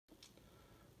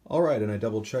Alright, and I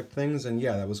double-checked things, and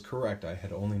yeah, that was correct. I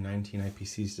had only 19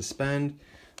 IPCs to spend.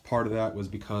 Part of that was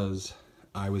because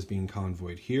I was being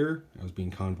convoyed here. I was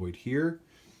being convoyed here.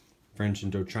 French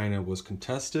Indochina was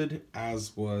contested,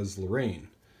 as was Lorraine.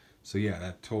 So yeah,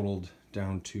 that totaled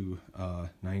down to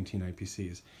 19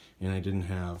 IPCs. And I didn't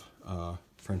have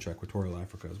French Equatorial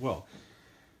Africa as well.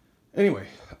 Anyway,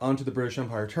 on to the British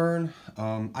Empire turn.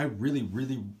 I really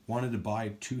wanted to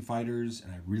buy 2 fighters,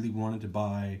 and I really wanted to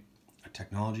buy a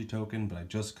technology token, but I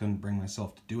just couldn't bring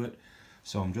myself to do it.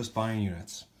 So I'm just buying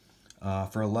units.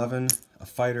 For 11, a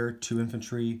fighter, 2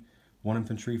 infantry, 1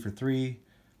 infantry for 3,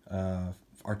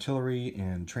 artillery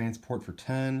and transport for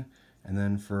 10, and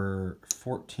then for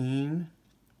 14,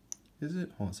 is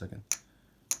it? Hold on a second.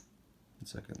 1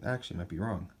 second. Actually, it might be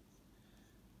wrong.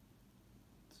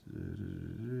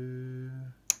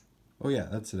 Oh yeah,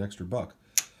 that's an extra buck.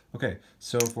 Okay,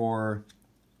 so for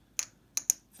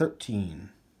 13.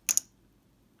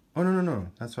 Oh, no.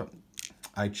 That's what...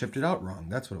 I chipped it out wrong.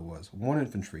 That's what it was. 1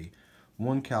 infantry,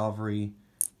 1 cavalry,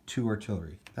 2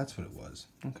 artillery. That's what it was.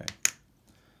 Okay.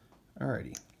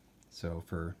 Alrighty. So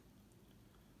for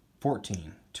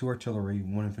 14, 2 artillery,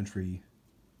 1 infantry,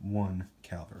 1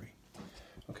 cavalry.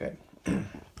 Okay. Alright,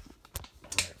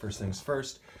 first things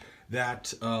first.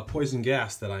 That poison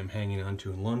gas that I'm hanging onto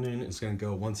in London is going to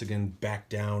go once again back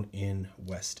down in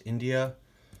West India.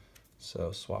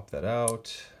 So swap that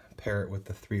out. Pair it with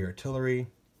the 3 artillery.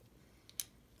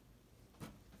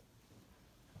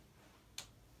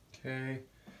 Okay.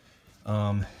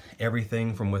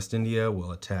 Everything from West India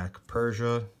will attack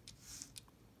Persia.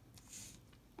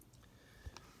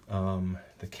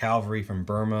 The cavalry from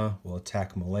Burma will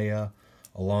attack Malaya,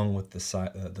 along with the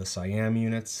Siam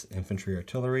units, infantry,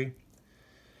 artillery.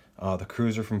 The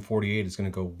cruiser from 48 is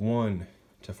going to go 1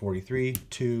 to 43,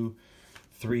 2,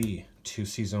 3 to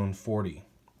C-Zone 40.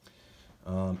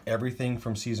 Everything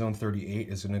from C-Zone 38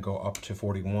 is going to go up to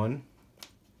 41.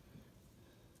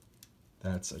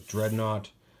 That's a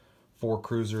dreadnought, 4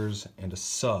 cruisers, and a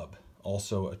sub,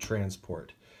 also a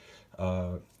transport.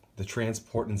 The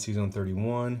transport in C-Zone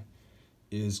 31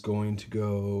 is going to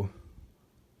go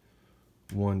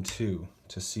 1, 2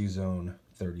 to C-Zone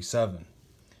 37.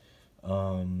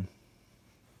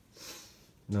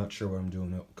 Not sure what I'm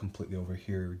doing completely over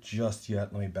here just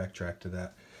yet. Let me backtrack to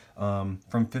that.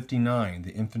 From 59,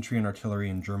 the infantry and artillery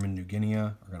in German New Guinea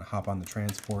are going to hop on the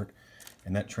transport,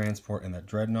 and that transport and that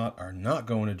dreadnought are not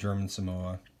going to German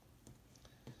Samoa.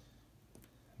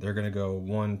 They're going to go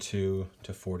 1, 2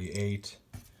 to 48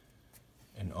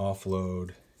 and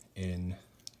offload in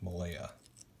Malaya.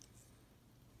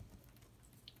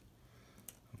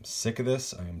 I'm sick of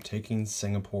this. I am taking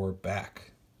Singapore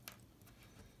back.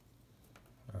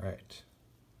 All right.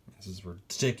 This is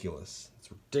ridiculous.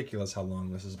 It's ridiculous how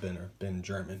long this has been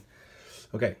German.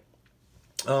 Okay.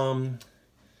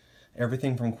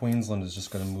 Everything from Queensland is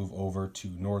just going to move over to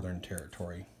Northern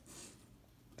Territory.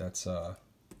 That's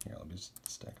here, let me just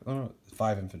stack. Oh no,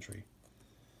 5 infantry.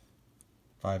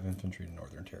 5 infantry to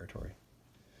Northern Territory.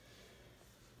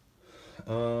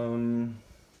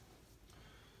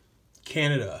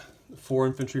 Canada. 4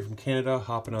 infantry from Canada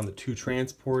hopping on the 2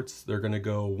 transports. They're going to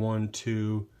go 1,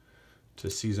 2 to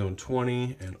C-Zone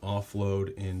 20 and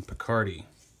offload in Picardy.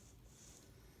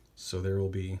 So there will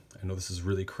be, I know this is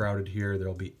really crowded here, there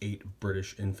will be 8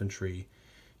 British infantry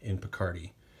in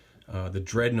Picardy. The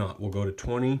dreadnought will go to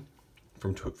 20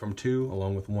 from 2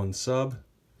 along with 1 sub.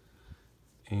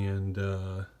 And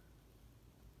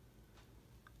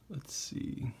let's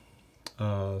see.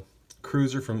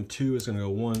 Cruiser from 2 is going to go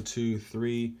 1, 2,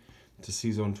 3 to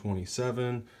C-Zone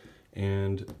 27,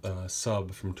 and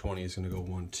sub from 20 is going to go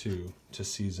 1, 2 to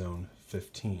C-Zone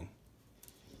 15.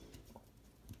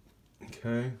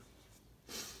 Okay.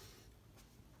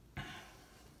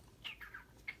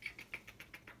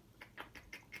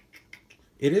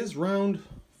 It is round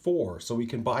 4, so we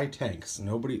can buy tanks.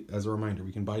 Nobody, as a reminder,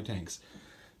 we can buy tanks.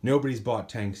 Nobody's bought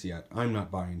tanks yet. I'm not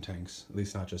buying tanks, at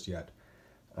least not just yet.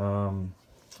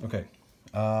 Okay.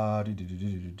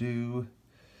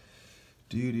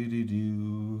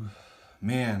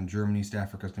 Man, German East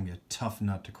Africa is going to be a tough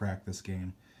nut to crack this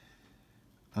game.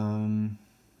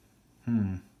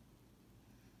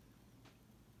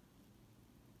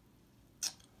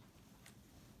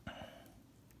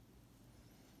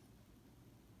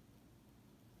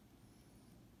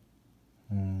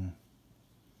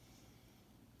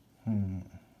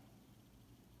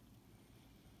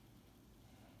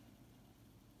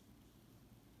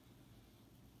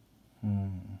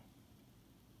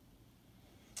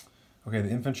 Okay, the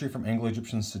infantry from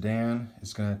Anglo-Egyptian Sudan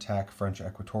is going to attack French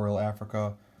Equatorial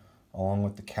Africa, along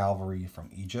with the cavalry from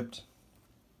Egypt.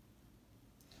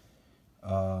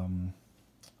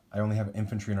 I only have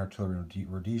infantry and artillery in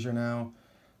Rhodesia now.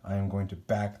 I am going to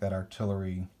back that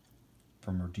artillery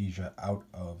from Rhodesia out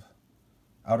of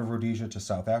Rhodesia to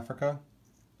South Africa.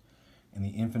 And the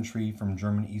infantry from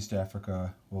German East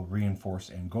Africa will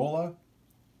reinforce Angola.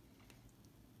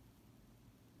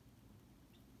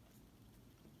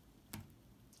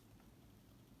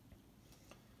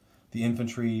 The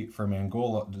infantry from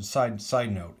Angola,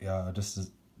 side note,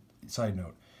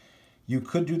 you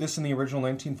could do this in the original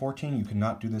 1914. You could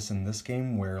not do this in this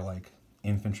game where like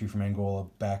infantry from Angola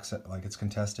backs, like it's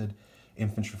contested.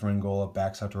 Infantry from Angola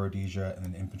backs out to Rhodesia, and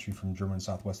then infantry from German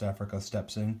Southwest Africa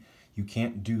steps in. You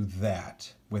can't do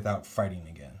that without fighting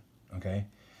again, okay?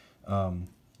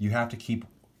 You have to keep,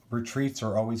 retreats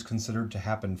are always considered to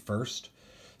happen first.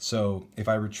 So if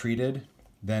I retreated,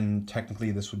 then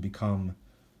technically this would become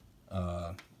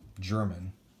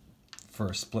German for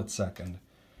a split second,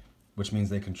 which means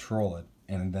they control it,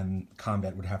 and then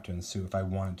combat would have to ensue if I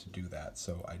wanted to do that.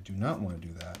 So I do not want to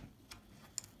do that,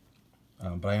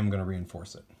 but I am going to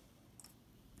reinforce it.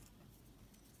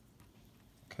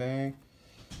 Okay.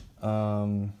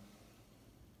 And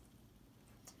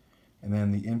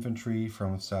then the infantry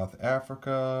from South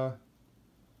Africa,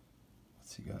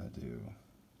 what's he going to do?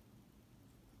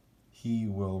 He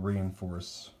will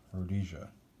reinforce Rhodesia.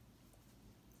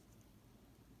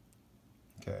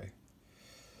 Okay.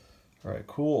 All right,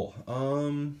 cool.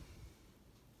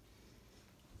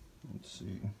 Let's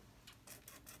see.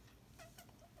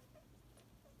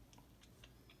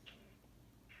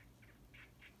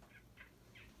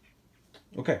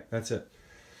 Okay, that's it.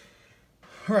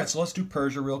 All right, so let's do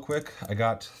Persia real quick. I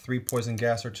got 3 poison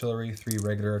gas artillery, 3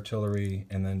 regular artillery,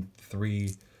 and then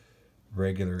 3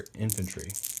 regular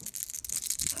infantry.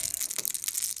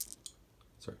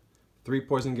 Sorry, 3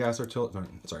 poison gas artillery. No,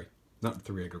 sorry, not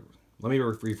 3 regular. Let me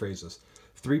rephrase this.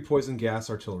 3 poison gas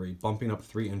artillery, bumping up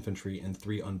 3 infantry and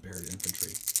 3 unpaired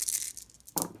infantry.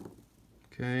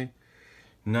 Okay,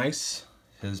 nice.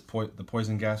 The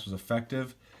poison gas was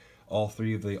effective. All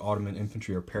 3 of the Ottoman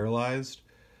infantry are paralyzed.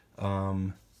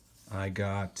 I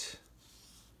got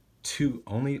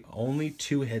only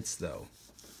 2 hits though.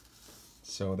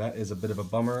 So that is a bit of a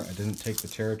bummer. I didn't take the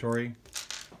territory,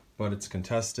 but it's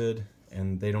contested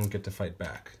and they don't get to fight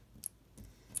back.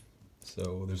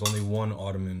 So there's only 1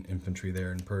 Ottoman infantry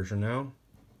there in Persia now.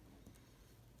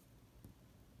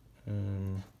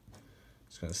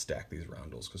 Just gonna stack these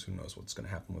roundels because who knows what's gonna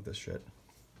happen with this shit.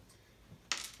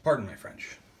 Pardon my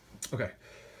French. Okay.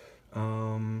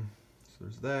 So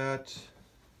there's that.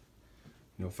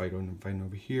 No fighting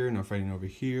over here. No fighting over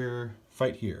here.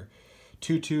 Fight here.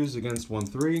 2 2s against 1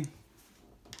 3.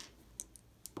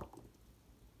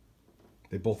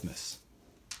 They both miss.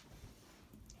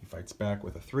 He fights back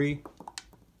with a 3.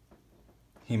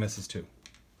 He misses 2.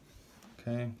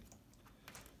 Okay.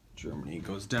 Germany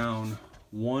goes down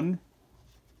 1.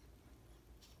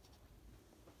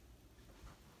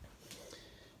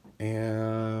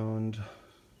 And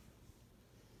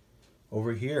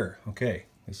over here, okay,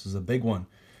 this is a big one.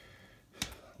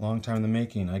 Long time in the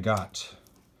making. I got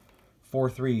 4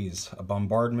 3s, a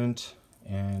bombardment,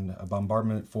 and a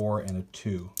bombardment 4 and a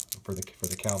 2 for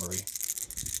the cavalry.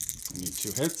 I need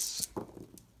 2 hits.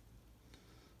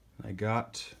 I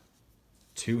got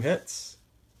 2 hits.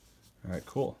 All right,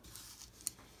 cool.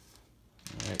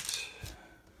 All right.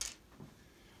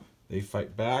 They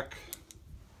fight back.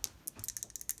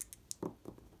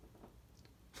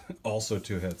 Also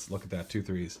 2 hits. Look at that, 2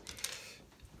 3s.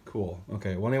 Cool.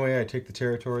 Okay, well anyway, I take the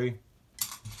territory.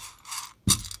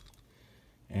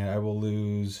 And I will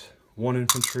lose 1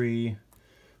 infantry,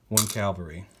 1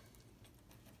 cavalry.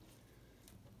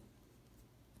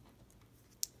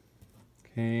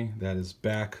 Okay, that is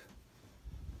back.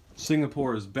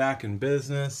 Singapore is back in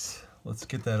business. Let's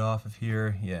get that off of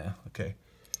here. Yeah, okay.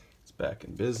 It's back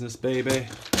in business, baby.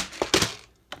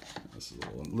 This is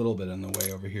a little bit in the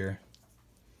way over here.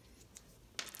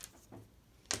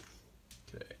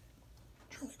 Okay.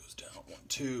 Germany goes down 1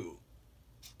 2.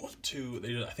 1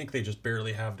 2. I think they just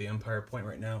barely have the Empire point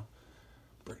right now.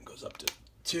 Britain goes up to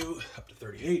 2, up to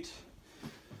 38.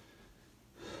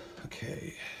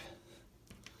 Okay.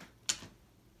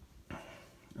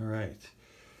 All right.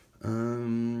 All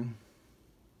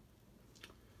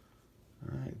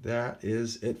right, that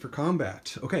is it for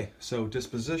combat. Okay, so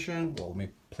disposition. Well, let me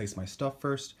place my stuff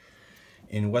first.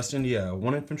 In West India,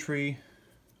 1 infantry,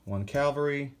 1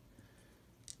 cavalry,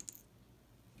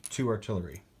 2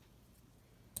 artillery.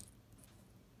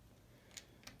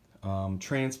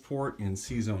 Transport in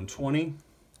C-Zone 20.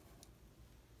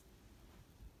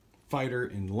 Fighter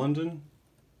in London.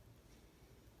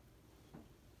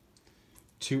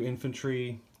 2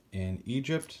 infantry in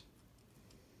Egypt.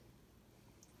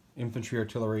 infantry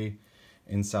artillery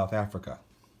in South Africa.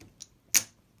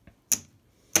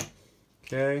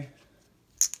 Okay.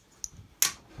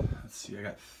 Let's see, I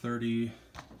got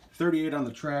 38 on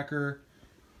the tracker.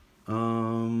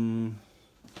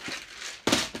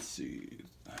 Let's see.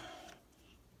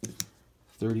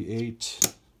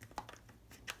 38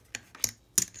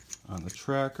 on the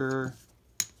tracker.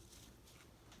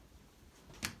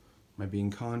 Am I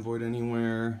being convoyed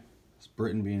anywhere? Is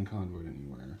Britain being convoyed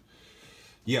anywhere?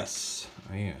 Yes,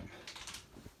 I am.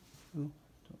 Oh,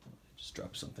 just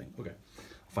dropped something. Okay,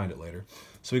 I'll find it later.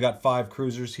 So we got 5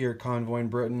 cruisers here convoying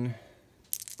Britain.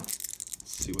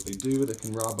 Let's see what they do. They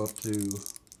can rob up to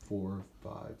 4,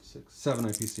 5, 6, 7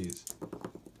 IPCs.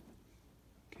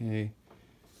 Okay,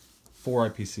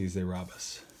 4 IPCs they rob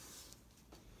us.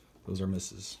 Those are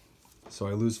misses. So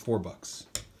I lose $4.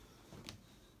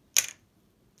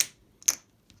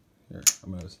 Here,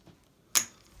 I'm gonna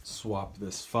swap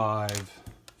this 5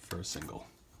 for a single.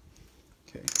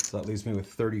 Okay, so that leaves me with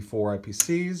 34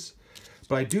 IPCs.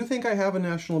 But I do think I have a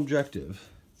national objective.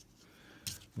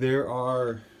 There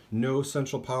are no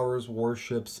Central Powers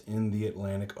warships in the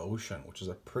Atlantic Ocean, which is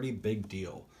a pretty big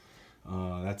deal.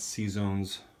 That's sea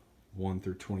zones 1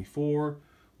 through 24.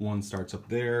 1 starts up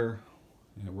there,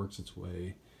 and it works its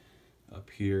way up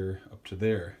here, up to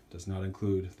there. Does not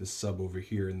include this sub over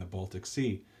here in the Baltic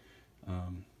Sea,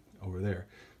 over there.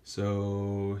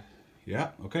 So,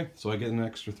 yeah, okay. So I get an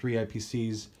extra 3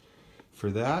 IPCs for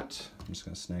that. I'm just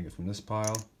gonna snag it from this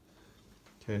pile.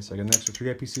 Okay, so I get an extra 3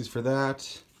 IPCs for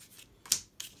that.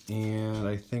 And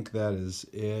I think that is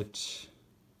it.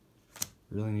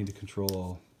 Really need to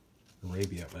control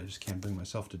Arabia, but I just can't bring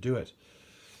myself to do it.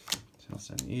 So I'll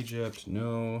send Egypt,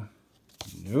 no.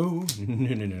 No,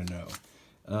 no, no, no,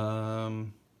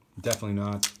 no. Definitely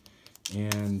not.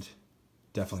 And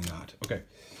definitely not. Okay,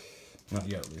 not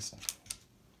yet at least.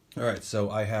 All right, so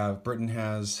I have, Britain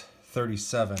has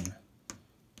 37.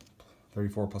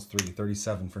 34 plus 3,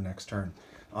 37 for next turn.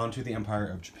 On to the Empire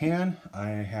of Japan. I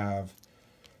have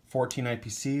 14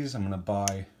 IPCs. I'm going to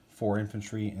buy 4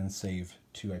 infantry and save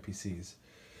 2 IPCs.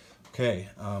 Okay,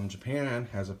 Japan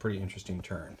has a pretty interesting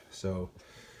turn. So,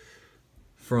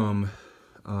 from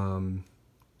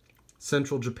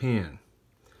Central Japan,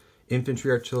 infantry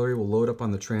artillery will load up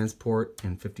on the transport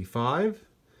in 55,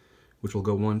 which will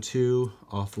go 1-2,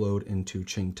 offload into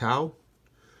Qingdao.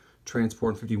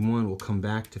 Transport in 51 will come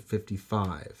back to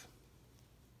 55.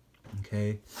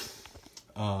 Okay.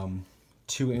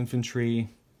 2 infantry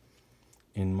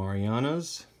in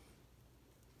Marianas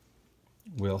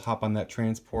will hop on that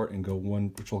transport and go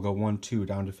which will go 1-2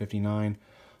 down to 59,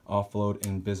 offload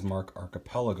in Bismarck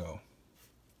Archipelago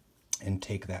and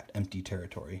take that empty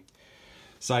territory.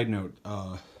 Side note,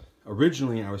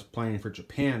 originally I was planning for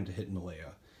Japan to hit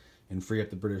Malaya and free up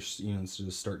the British units to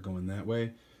just start going that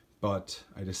way. But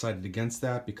I decided against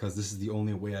that because this is the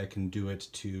only way I can do it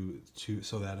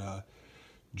so that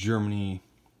Germany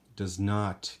does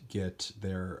not get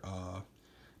their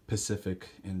Pacific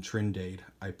and Trinidad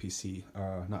IPC,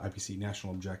 not IPC,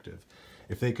 national objective.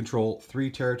 If they control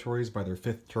 3 territories by their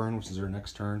 5th turn, which is their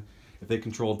next turn, if they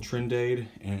control Trinidad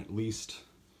and at least,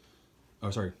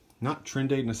 oh sorry, not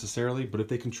Trinidad necessarily, but if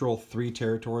they control 3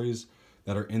 territories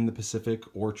that are in the Pacific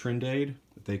or Trinidad,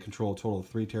 if they control a total of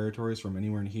 3 territories from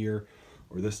anywhere in here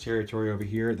or this territory over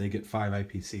here, they get 5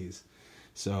 IPCs.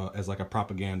 So as like a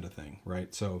propaganda thing,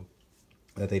 right? So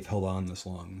that they've held on this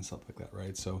long and stuff like that,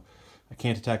 right? So I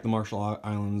can't attack the Marshall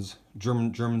Islands.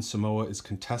 German Samoa is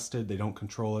contested. They don't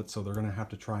control it, so they're going to have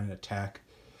to try and attack.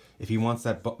 If he wants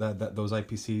those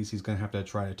IPCs, he's going to have to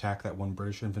try to attack that 1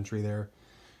 British infantry there.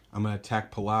 I'm going to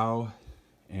attack Palau,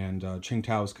 and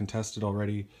Qingdao is contested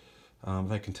already.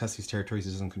 If I contest these territories,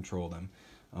 he doesn't control them.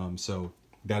 So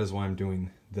that is why I'm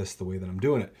doing this the way that I'm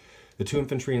doing it. The 2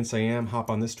 infantry in Siam hop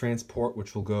on this transport,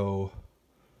 which will go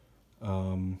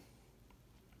 1-2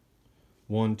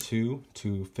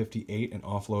 to 58 and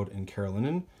offload in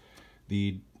Carolinen.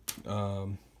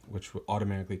 Which will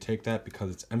automatically take that because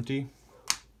it's empty.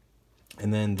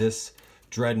 And then this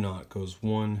dreadnought goes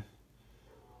 1-2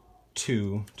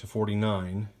 to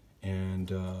 49, and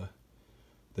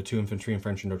the 2 infantry in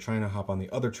French Indochina hop on the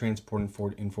other transport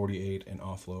in 48 and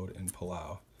offload in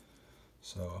Palau.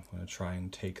 So I'm going to try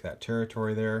and take that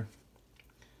territory there.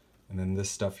 And then this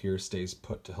stuff here stays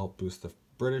put to help boost the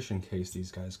British in case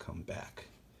these guys come back.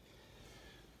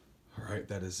 All right,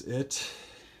 that is it.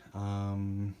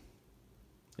 Yeah,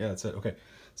 that's it. Okay,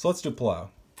 so let's do Palau.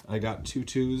 I got 2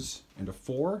 2s and a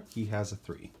 4. He has a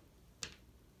 3.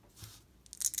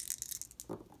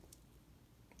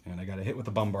 And I got a hit with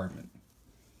a bombardment.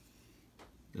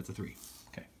 That's a 3.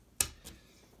 Okay.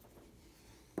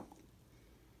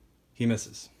 He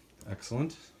misses.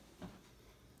 Excellent.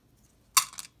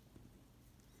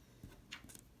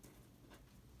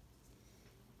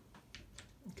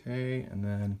 Okay, and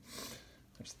then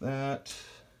there's that.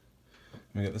 I'm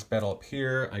gonna get this battle up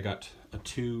here. I got a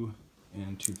 2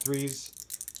 and 2 3s.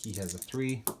 He has a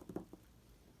 3.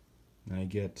 And I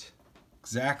get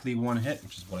exactly 1 hit,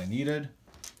 which is what I needed.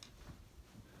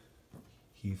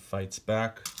 He fights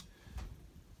back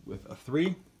with a 3,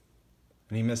 and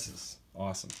he misses.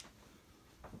 Awesome.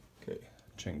 Okay,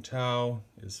 Cheng Tao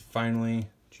is finally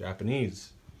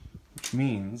Japanese, which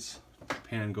means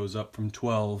Japan goes up from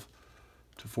 12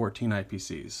 to 14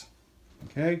 IPCs.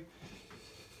 Okay,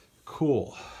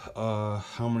 cool.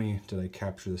 How many did I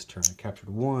capture this turn? I captured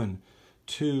 1,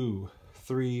 2,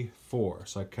 3, 4.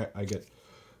 So I get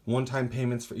one-time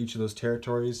payments for each of those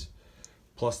territories,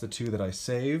 plus the 2 that I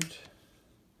saved.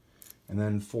 And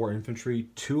then 4 infantry,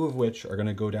 2 of which are going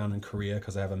to go down in Korea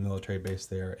because I have a military base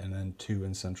there, and then 2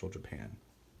 in central Japan.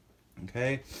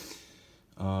 Okay,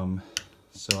 so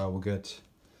I will get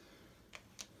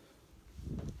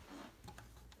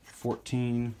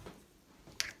 14,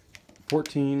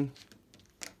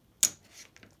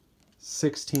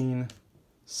 16,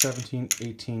 17,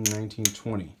 18, 19,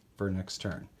 20 for next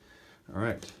turn. All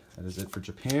right, that is it for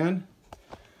Japan.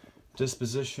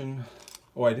 Disposition.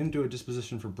 Oh, I didn't do a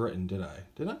disposition for Britain, did I?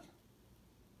 Did I?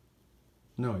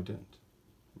 No, I didn't.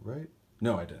 Right?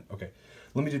 No, I didn't. Okay.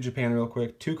 Let me do Japan real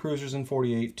quick. 2 cruisers in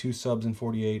 48, 2 subs in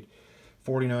 48.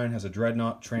 49 has a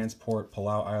dreadnought, transport,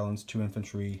 Palau Islands, 2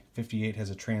 infantry. 58 has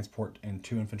a transport and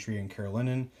 2 infantry in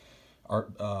Carolinian.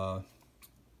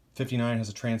 59 has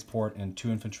a transport and 2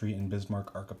 infantry in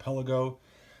Bismarck Archipelago.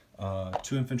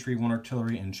 2 infantry, 1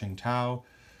 artillery in Tsingtao.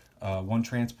 1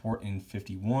 transport in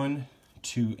 51.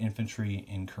 2 infantry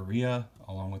in Korea,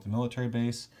 along with the military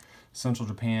base. Central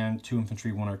Japan, 2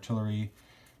 infantry, 1 artillery,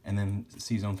 and then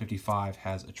C-Zone 55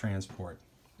 has a transport.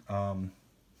 I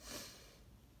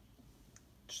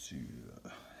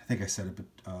think I said it, but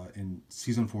in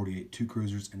C-Zone 48, 2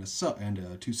 cruisers and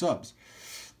 2 subs.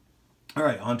 All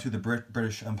right, on to the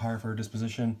British Empire for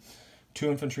disposition. 2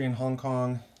 infantry in Hong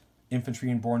Kong, infantry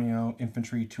in Borneo,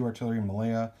 infantry, 2 artillery in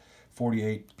Malaya,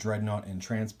 48 dreadnought and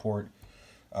transport.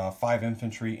 5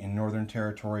 infantry in Northern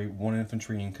Territory, 1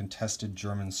 infantry in contested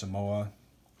German Samoa,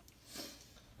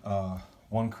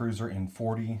 1 cruiser in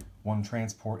 40, 1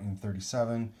 transport in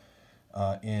 37.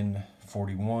 In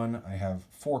 41, I have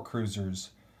 4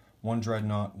 cruisers, 1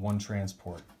 dreadnought, 1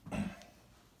 transport.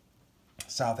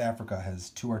 South Africa has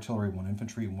 2 artillery, 1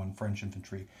 infantry, 1 French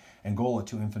infantry. Angola,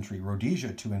 2 infantry.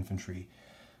 Rhodesia, 2 infantry.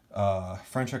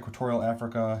 French Equatorial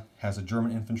Africa has a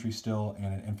German infantry still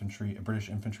and a British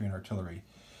infantry and artillery.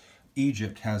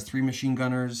 Egypt has 3 machine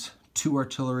gunners, 2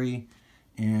 artillery,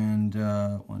 and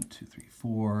 1, 2, 3,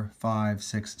 4, 5,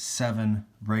 6, 7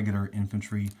 regular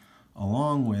infantry,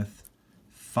 along with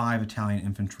 5 Italian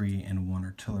infantry and 1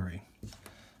 artillery.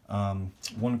 1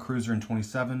 cruiser in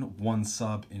 27, 1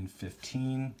 sub in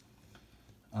 15.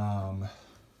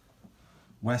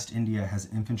 West India has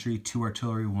infantry, 2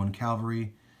 artillery, 1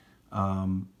 cavalry.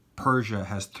 Persia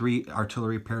has 3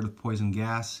 artillery paired with poison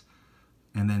gas,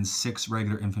 and then 6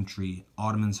 regular infantry.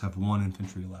 Ottomans have 1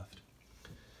 infantry left.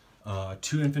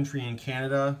 2 infantry in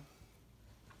Canada.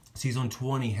 C-Zone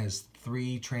 20 has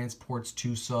 3 transports,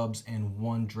 2 subs, and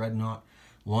 1 dreadnought.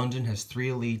 London has 3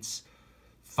 elites,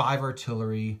 5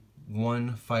 artillery,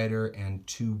 1 fighter, and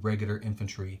 2 regular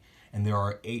infantry. And there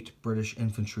are 8 British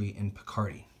infantry in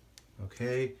Picardy.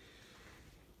 Okay,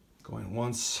 going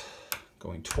once,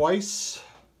 going twice.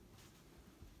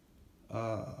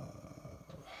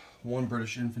 1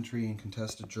 British infantry in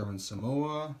contested German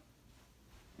Samoa.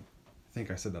 I think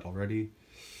I said that already.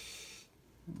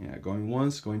 Yeah, going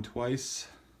once, going twice.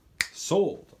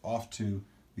 Sold off to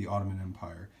the Ottoman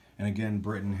Empire. And again,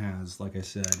 Britain has, like I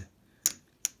said,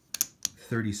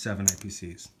 37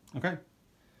 IPCs. Okay,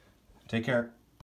 take care.